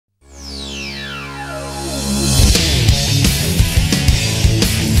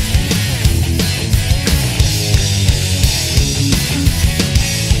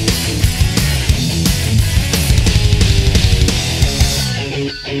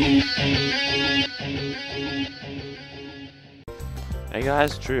Hey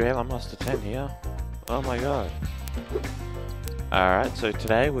guys, True Halo Master 10 here. Oh my god. Alright, so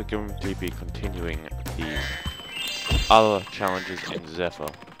today we're going to be continuing the other challenges in Zephyr.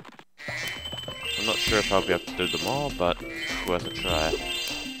 I'm not sure if I'll be able to do them all, but it's worth a try.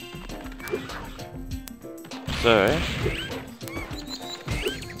 So,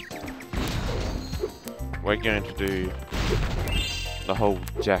 we're going to do the whole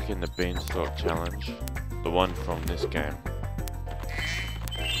Jack and the Beanstalk challenge, the one from this game.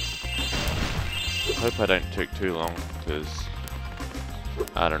 I hope I don't take too long, because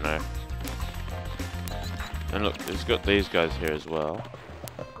I don't know. And look, it's got these guys here as well.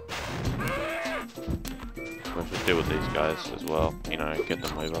 We have to deal with these guys as well, you know, get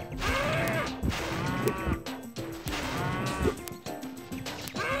them over.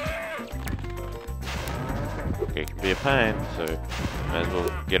 Okay, it can be a pain, so may as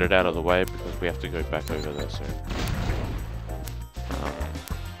well get it out of the way because we have to go back over there soon.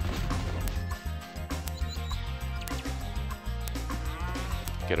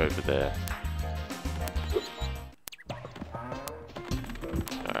 Get over there.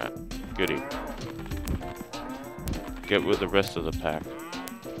 Alright, goody. Get with the rest of the pack.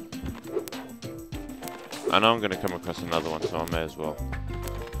 I know I'm going to come across another one, so I may as well,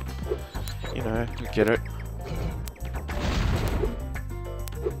 you know, get it.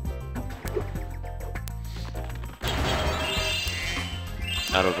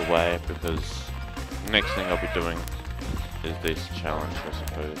 Out of the way, because the next thing I'll be doing is this challenge, I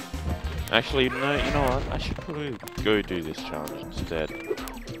suppose. Actually, no, you know what? I should probably go do this challenge instead.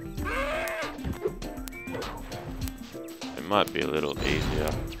 It might be a little easier.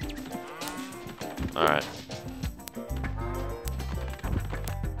 Alright.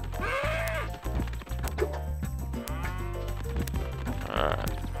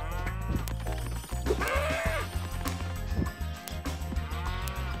 Alright.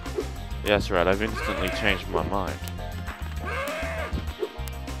 Yeah, that's right, I've instantly changed my mind.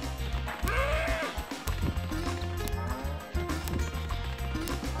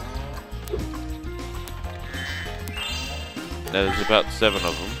 There's about 7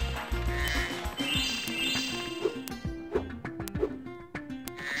 of them.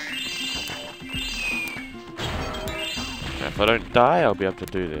 Now, if I don't die, I'll be able to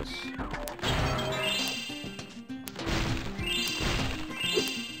do this.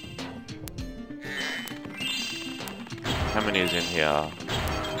 How many is in here?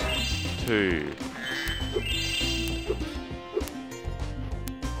 2.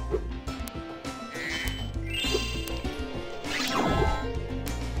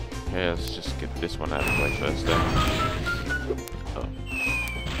 Okay, let's just get this one out of the way first then. Oh.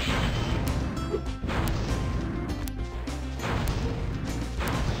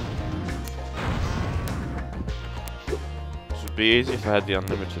 This would be easy if I had the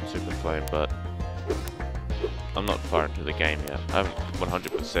unlimited super flame, but I'm not far into the game yet. I haven't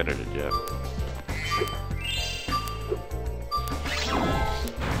 100%ed it yet.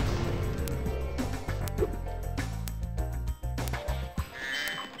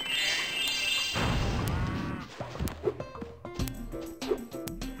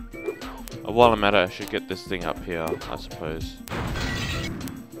 While I'm at it, I should get this thing up here, I suppose.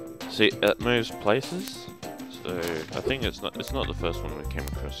 See, it moves places, so I think it's not the first one we came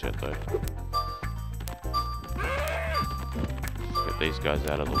across yet, though. Just get these guys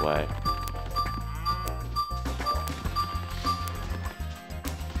out of the way.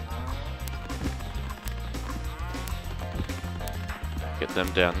 Get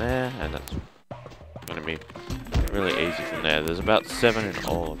them down there, and that's gonna be really easy from there. There's about 7 in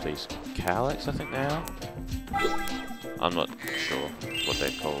all of these Cowleks, I think they are. I'm not sure what they're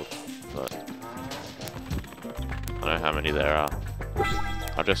called, but I know how many there are.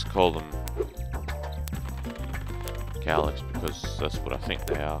 I'll just call them Cowleks because that's what I think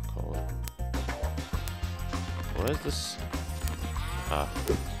they are called. Where's this? I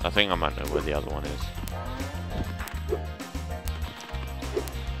think I might know where the other one is.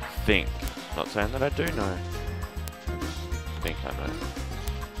 Think. Not saying that I do know. I think I know.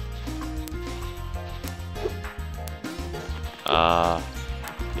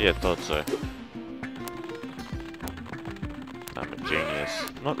 Yeah, thought so. I'm a genius.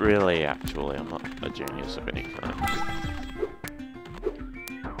 Not really, actually. I'm not a genius of any kind.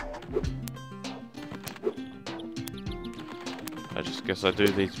 I just guess I do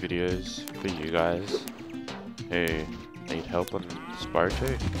these videos for you guys who need help on Spyro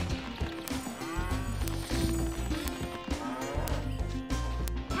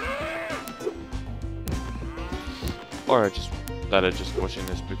 2. Or I just that are just watching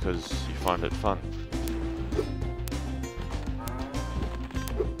this because you find it fun.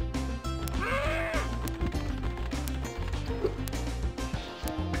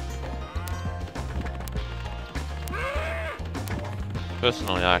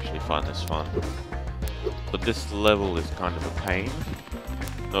 Personally, I actually find this fun. But this level is kind of a pain.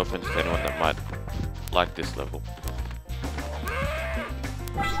 No offense to anyone that might like this level.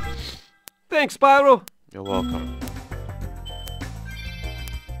 Thanks, Spyro. You're welcome.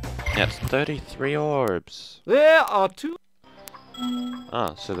 That's 33 orbs. There are 2.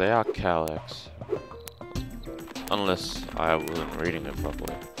 Ah, so they are Cowleks. Unless I wasn't reading it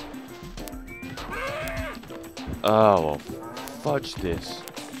properly. Oh, well, fudge this.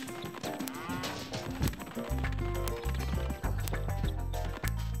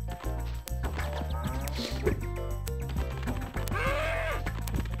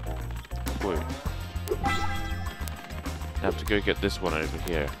 Wait. I have to go get this one over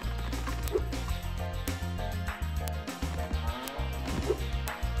here.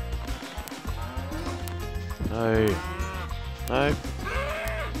 No. No.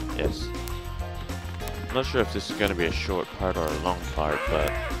 Yes. I'm not sure if this is going to be a short part or a long part,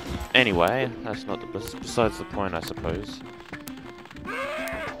 but anyway, that's not besides the point, I suppose.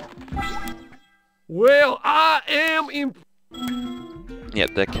 Well, I am in. Yep,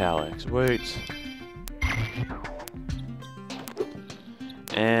 they're Cowleks. Wait.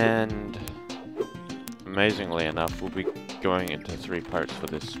 And amazingly enough, we'll be going into 3 parts for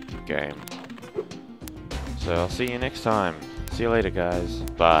this game. So I'll see you next time. See you later, guys.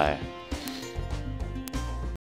 Bye.